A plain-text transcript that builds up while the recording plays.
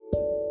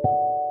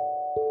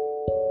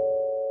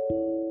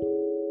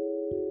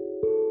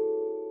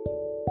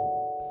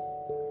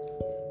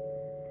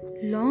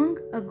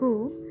Long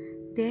ago,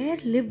 there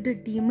lived a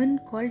demon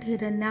called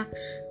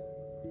Hiranyaksh.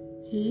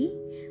 He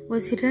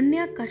was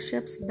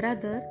Hiranyakashyap's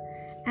brother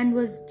and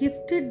was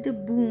gifted the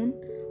boon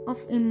of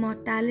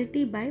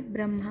immortality by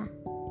Brahma.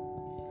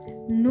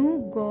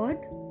 No god,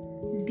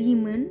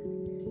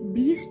 demon,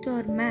 beast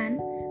or man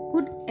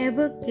could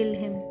ever kill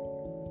him.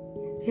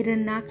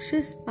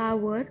 Hiranyaksh's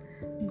power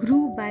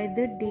grew by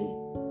the day.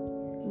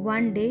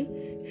 One day,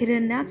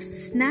 Hiranyaksh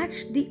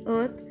snatched the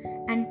earth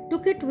and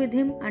took it with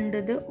him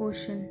under the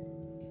ocean.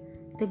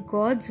 The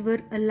gods were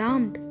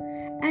alarmed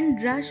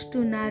and rushed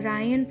to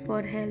Narayan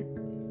for help.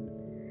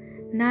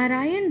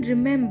 Narayan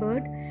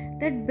remembered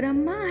that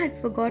Brahma had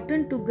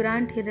forgotten to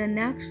grant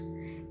Hiranyaksh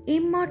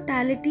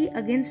immortality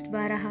against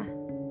Varaha,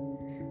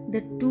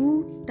 the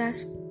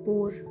two-tusked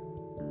boar.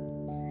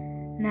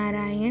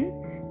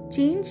 Narayan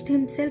changed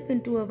himself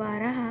into a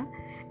Varaha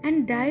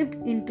and dived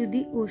into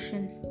the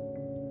ocean.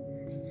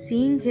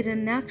 Seeing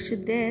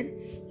Hiranyaksh there,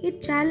 he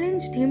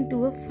challenged him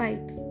to a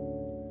fight.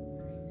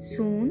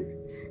 Soon,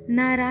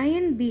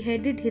 Narayan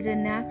beheaded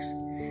Hiranyaksh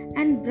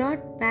and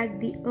brought back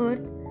the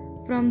earth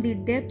from the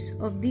depths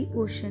of the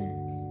ocean.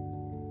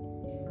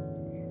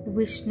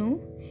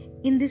 Vishnu,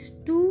 in this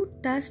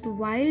two-tusked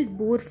wild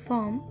boar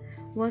form,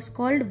 was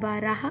called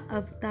Varaha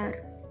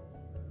Avatar.